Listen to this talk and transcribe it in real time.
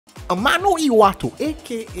Amano Iwato,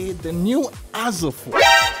 aka the new Azafo,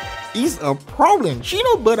 is a problem.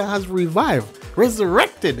 Shinobird has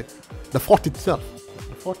resurrected the fort itself.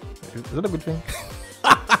 The fort, is that a good thing?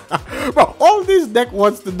 Bro, all this deck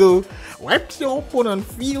wants to do, wipe your opponent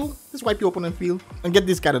field, just wipe your opponent field, and get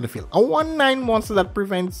this card on the field. A 1/9 monster that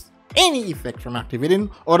prevents any effect from activating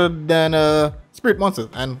other than spirit monsters.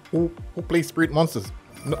 And who plays spirit monsters?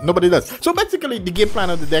 Nobody does. So basically, the game plan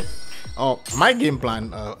of the deck, or my game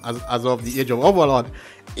plan as of the Age of Overlord,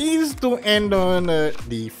 is to end on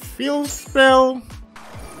the field spell,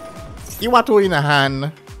 Iwato in a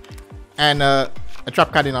hand, and a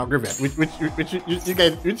trap card in our graveyard, which you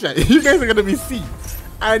guys are gonna be seeing.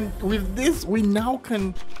 And with this, we now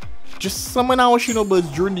can just summon our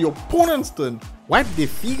Shinobirds during the opponent's turn, wipe their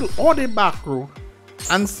field or their back row,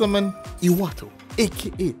 and summon Iwato,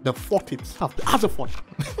 aka the fort itself, as a fort,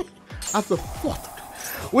 as a fort,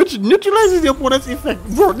 which neutralizes the opponent's effect.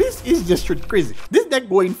 Bro, this is just straight crazy. This deck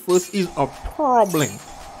going first is a problem.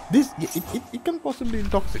 This it can possibly be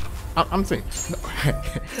toxic. I'm saying. No.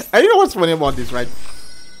 And you know what's funny about this, right?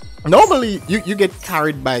 Normally you get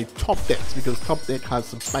carried by top decks because top deck has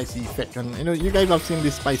some spicy effect, and you know you guys have seen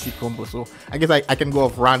this spicy combo, so I guess I can go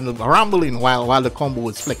off rambling while the combo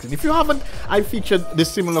is flexing. If you haven't, I featured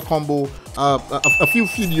this similar combo a few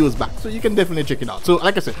videos back, so you can definitely check it out. So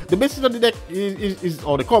like I said, the basis of the deck is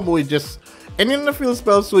or the combo is just ending the field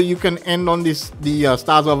spell, so you can end on the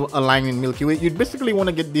Stars of Aligning Milky Way. You basically want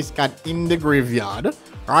to get this card in the graveyard,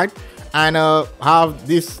 right, and have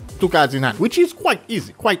these two cards in hand, which is quite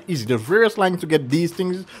easy. There's various lines to get these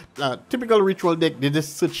things. Typical ritual deck, they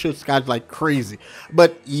just search cards like crazy.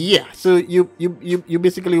 But yeah, so you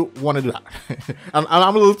basically want to do that.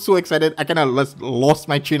 I'm a little so excited. I kind of lost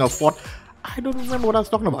my chain of thought. I don't remember what I was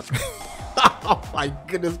talking about. Oh my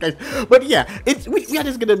goodness, guys. But yeah, we are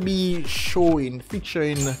just gonna be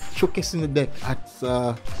showcasing the deck at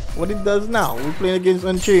what it does now. We're playing against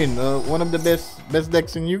Unchained, one of the best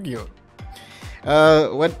decks in Yu-Gi-Oh.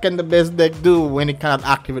 What can the best deck do when it cannot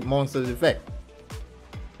activate monsters effect?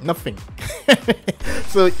 Nothing.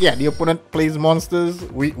 So yeah, the opponent plays monsters.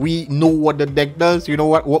 We know what the deck does. You know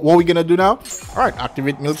what we're gonna do now? Alright,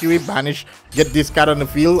 activate Milky Way, banish, get this card on the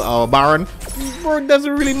field, Baron. Bro, it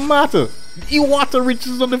doesn't really matter. Iwato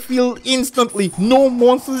reaches on the field instantly. No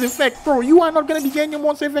monsters effect. Bro, you are not gonna be getting your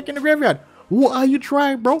monster effect in the graveyard. What are you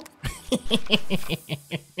trying, bro?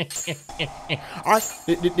 Alright,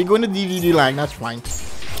 they're going to DDD line. That's fine.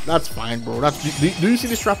 That's fine, bro. Do you see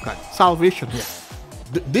this trap card? Salvation here.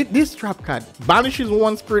 This trap card banishes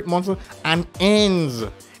one spirit monster and ends.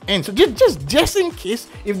 And so just in case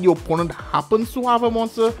if the opponent happens to have a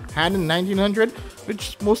monster hand in 1900,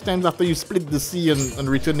 which most times after you split the sea and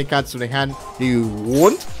return the cards to the hand, you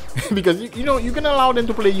won't. Because you know you can allow them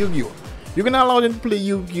to play Yu-Gi-Oh. You can allow them to play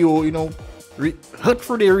Yu-Gi-Oh, you know, hurt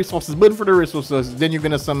for their resources, burn for their resources, then you're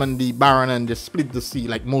gonna summon the Baron and just split the sea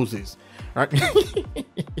like Moses, right?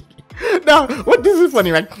 Now, what this is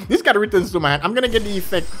funny, right? This card returns to my hand. I'm gonna get the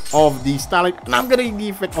effect of the Starlight, and I'm gonna get the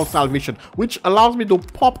effect of Salvation, which allows me to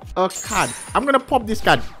pop a card. I'm gonna pop this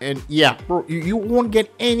card, and yeah, bro, you won't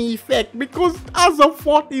get any effect because as a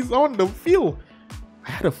fort is on the field.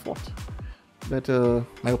 I had a thought that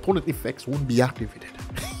my opponent effects won't be activated.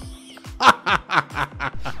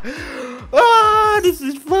 Ah, this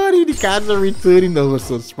is funny. The cards are returning. Those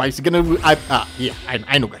so spicy. Yeah,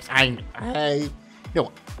 I know, guys. I you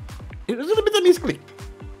know, it was a little bit of misclick.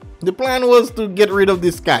 The plan was to get rid of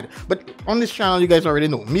this card, but on this channel, you guys already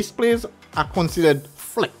know misplays are considered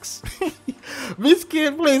flex.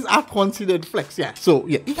 Misplays are considered flex. Yeah. So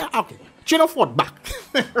yeah, okay. Chain of thought back.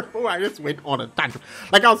 I just went on a tangent.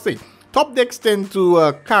 Like I was saying, top decks tend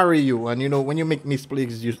to carry you, and you know when you make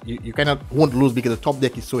misplays, you kind of won't lose because the top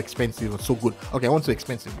deck is so expensive and so good. Okay, I won't say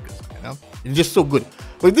expensive because you know it's just so good.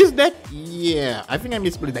 But this deck, yeah, I think I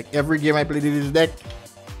misplayed like every game I played in this deck.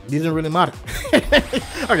 Doesn't really matter.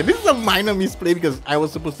 Okay, this is a minor misplay because I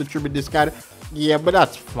was supposed to tribute this card. Yeah, but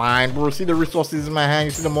that's fine, bro. See the resources in my hand,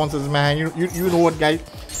 you see the monsters in my hand. You know what, guys?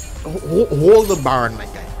 Hold the Baron, my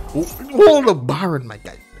guy. Hold the Baron, my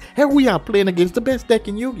guy. Here we are playing against the best deck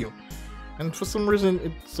in Yu-Gi-Oh, and for some reason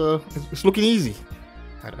it's looking easy.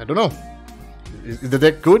 I don't know. Is the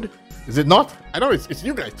deck good? Is it not? I know it's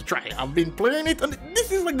you guys to try. I've been playing it, and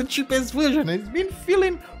this is like the cheapest version. It's been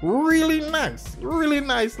feeling really nice, really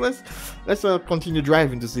nice. Let's continue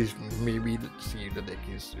driving to see if maybe the deck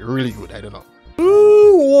is really good. I don't know.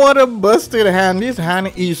 Ooh, what a busted hand! This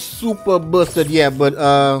hand is super busted. Yeah, but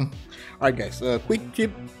all right, guys. Quick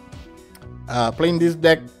tip: playing this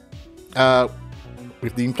deck.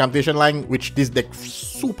 with the incantation line, which this deck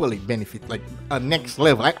superly benefit, like a next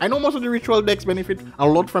level. I know most of the ritual decks benefit a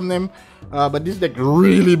lot from them, but this deck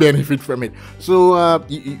really benefit from it. So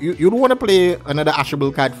you don't want to play another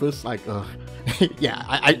ashable card first, like yeah,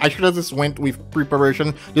 I should have just went with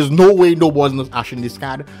preparation. There's no way nobody's not ashing this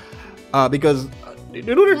card, because it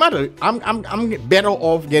doesn't matter. I'm better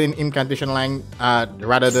off getting incantation line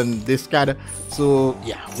rather than this card. So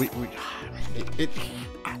yeah,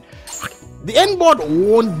 the end board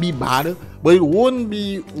won't be bad, but it won't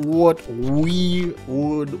be what we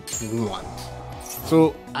would want.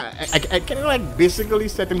 So I kind of like basically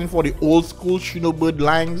settling for the old school Shinobird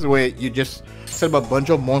lines where you just set up a bunch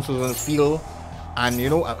of monsters on the field and, you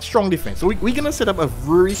know, a strong defense. So we're gonna set up a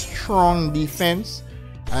very strong defense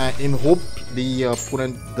in hope the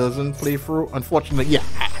opponent doesn't play through. Unfortunately, yeah.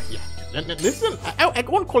 Listen, I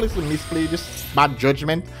won't call this a misplay, just bad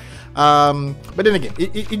judgment. But then again,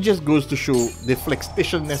 it just goes to show the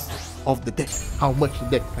flexationness of the deck, how much the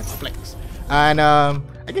deck can flex. And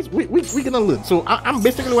I guess we're gonna learn. So I'm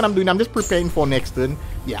basically what I'm doing, I'm just preparing for next turn.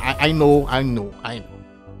 Yeah, I know.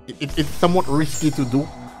 It's somewhat risky to do,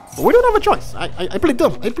 but we don't have a choice. I play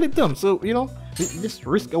dumb. So, you know, just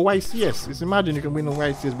risk a YCS. Just imagine you can win a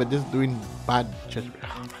YCS, but just doing bad judgment.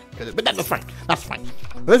 Oh my goodness. But that's fine. That's fine.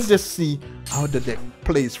 Let's just see how the deck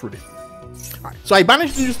plays through this. Alright, so I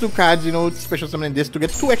banished these 2 cards, you know, special summoning this to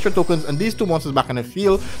get 2 extra tokens and these 2 monsters back on the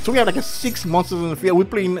field. So we have like a 6 monsters on the field. We're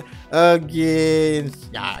playing against,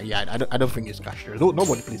 I don't think it's Caster.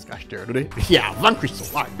 Nobody plays Caster, do they? Yeah, Vanquish Soul.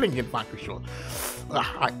 Alright, playing against Vanquish Soul.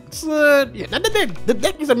 Alright, so yeah, the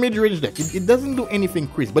deck is a mid-range deck. It doesn't do anything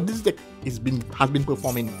crazy, but this deck has been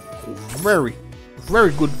performing very,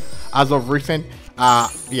 very good as of recent. Yeah,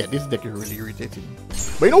 this deck is really irritating.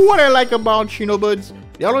 But you know what I like about Shinobirds?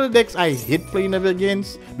 The other decks I hate playing them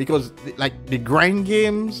against because like the grind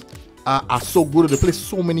games are so good. They play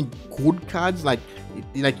so many good cards, like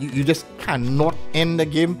you just cannot end the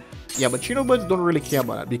game. Yeah, but Shinobirds don't really care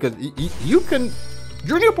about that because you can,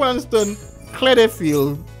 during your opponent's turn, clear their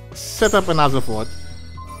field, set up an Azafort.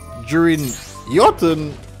 During your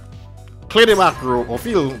turn, clear the back row or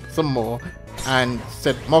field some more and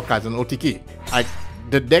set more cards on OTK.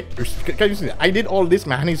 The deck, can you see that? I did all this,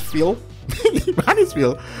 my hand is filled.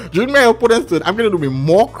 During my opponent's turn, I'm gonna do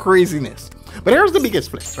more craziness. But here's the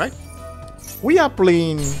biggest flex, right? We are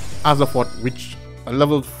playing Azafort, which a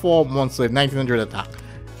level 4 monster, 1900 attack,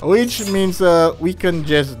 which means we can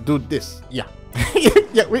just do this. Yeah.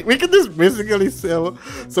 Yeah, we can just basically sell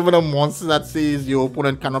some of the monsters that says your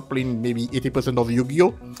opponent cannot play maybe 80% of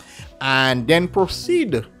Yugioh, and then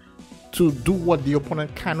proceed to do what the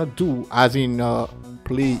opponent cannot do, as in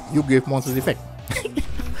play Yugioh monsters effect.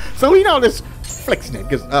 So we know this flexing it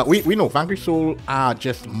because we know Vanquish Soul are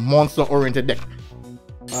just monster oriented deck.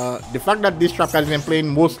 The fact that this trap card is been playing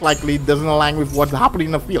most likely doesn't align with what's happening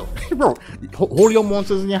in the field. Bro, hold your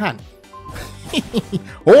monsters in your hand.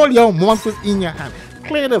 Hold your monsters in your hand.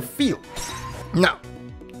 Clear the field. Now,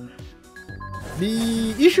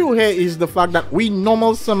 the issue here is the fact that we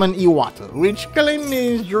normal summon Iwata, which killing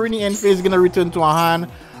means during the end phase is gonna return to our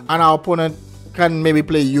hand, and our opponent can maybe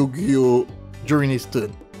play Yugioh during his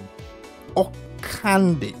turn. Or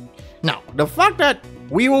can they? Now, the fact that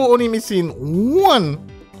we were only missing one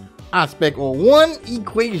aspect or one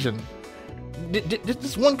equation,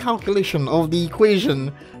 this one calculation of the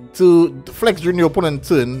equation to flex during the opponent's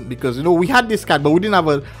turn, because you know we had this card but we didn't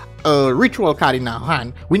have a ritual card in our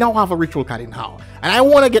hand. We now have a ritual card in hand, and I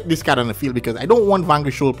want to get this card on the field because I don't want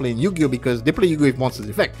Vanquish Soul playing Yugioh because they play Yugioh with monsters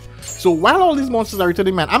effect. So while all these monsters are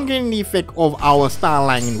returning man, I'm getting the effect of our star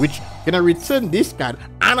line, in which gonna return this card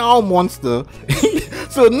and our monster.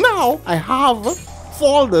 So now I have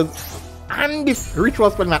folders and this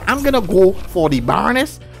ritual spell man. I'm gonna go for the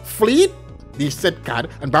Baroness, Fleet, the set card,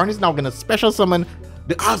 and Baroness now gonna special summon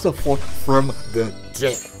the Azafort from the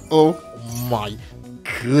deck. Oh my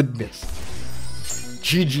goodness.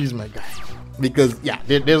 GG's my guy. Because yeah,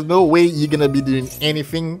 there's no way you're gonna be doing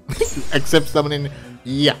anything except summoning,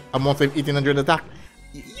 yeah, a monster with 1800 attack.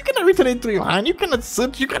 You cannot return it to your hand, you cannot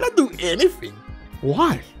search, you cannot do anything.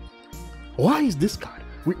 Why? Why is this card?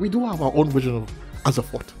 We do have our own version of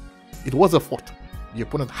Azafort. It was a fort. The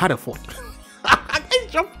opponent had a fort. I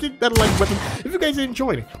jump kick that like button if you guys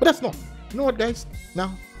enjoyed it. But that's not. You know what, guys?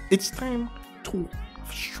 Now it's time to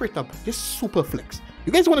straight up just super flex.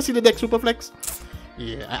 You guys want to see the deck super flex?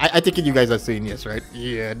 Yeah, I take it you guys are saying yes, right?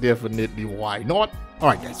 Yeah, definitely. Why not? All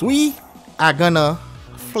right, guys, we are gonna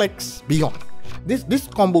flex beyond. This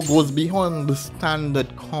combo goes beyond the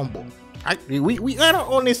standard combo. Right? We are not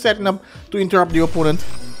only setting up to interrupt the opponent,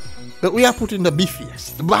 but we are putting the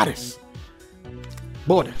beefiest, the baddest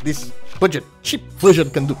border, this budget, cheap version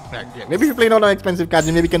can do. Yeah, maybe if you're playing all the expensive cards,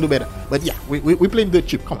 you maybe can do better. But yeah, we playing dirt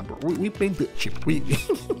cheap. Come on, bro. We playing dirt cheap. We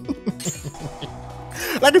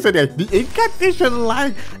like I said, yeah, the incantation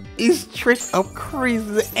line is straight up crazy.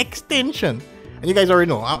 The extension. And you guys already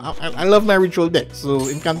know, I love my ritual deck. So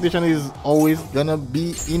incantation is always gonna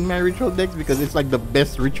be in my ritual decks because it's like the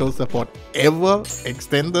best ritual support ever.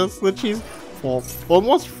 Extender searches for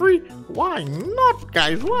almost free. Why not,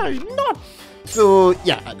 guys? Why not? So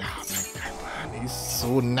yeah, it's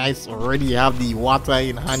so nice. Already have the water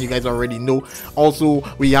in hand. You guys already know. Also,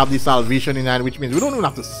 we have the salvation in hand, which means we don't even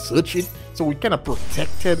have to search it. So we kind of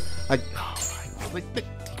protected. Like, oh my God,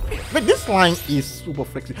 but this line is super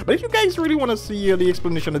flexible. But if you guys really want to see the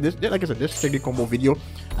explanation of this, like I said, just check the combo video.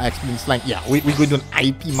 I explain this line. Yeah, we're going to an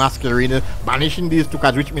IP Masquerader, banishing these 2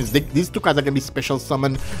 cards, which means these 2 cards are going to be special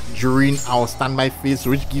summoned during our standby phase,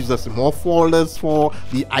 which gives us more folders for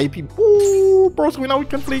the IP. Ooh, bro, so now we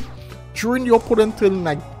can play during your opponent turn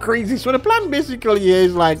like crazy. So the plan basically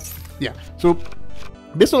is like, yeah, so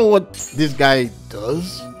based on what this guy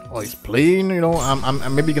does, or he's playing, you know,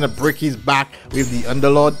 I'm maybe gonna break his back with the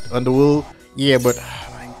Underworld. Yeah, but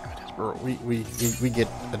oh my goodness, bro, we get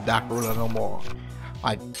the Dark Ruler no more.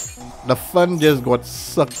 Like, the fun just got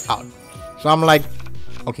sucked out. So I'm like,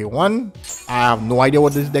 okay, one, I have no idea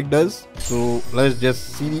what this deck does, so let's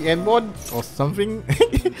just see the end board or something.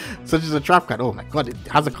 Such as a trap card. Oh my god, it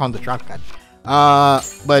has a counter trap card.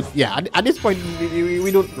 But yeah, at this point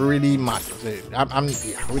we don't really matter. So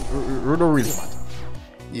we don't really matter.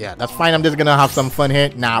 Yeah, that's fine. I'm just gonna have some fun here.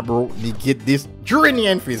 Nah, bro, negate this during the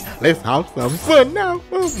end phase. Let's have some fun now.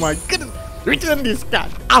 Oh my goodness. Return this card.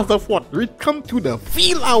 Out of what? Come to the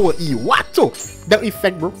field hour Iwato. The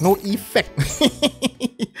effect, bro. No effect.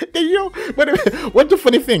 Yo, but what's the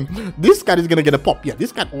funny thing? This card is gonna get a pop. Yeah,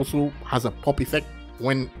 this card also has a pop effect.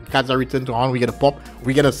 When cards are returned to hand, we get a pop.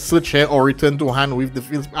 We get a search here or return to hand with the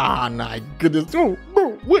field. Ah, my goodness. Oh,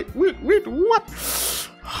 bro, wait, what?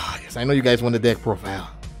 Yes, I know you guys want the deck profile.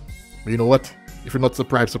 But you know what? If you're not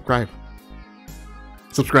subscribed, subscribe.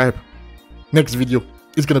 Next video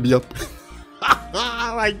is gonna be up.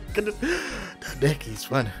 Oh my goodness. The deck is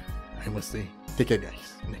fun, I must say. Take care,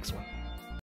 guys. Next one.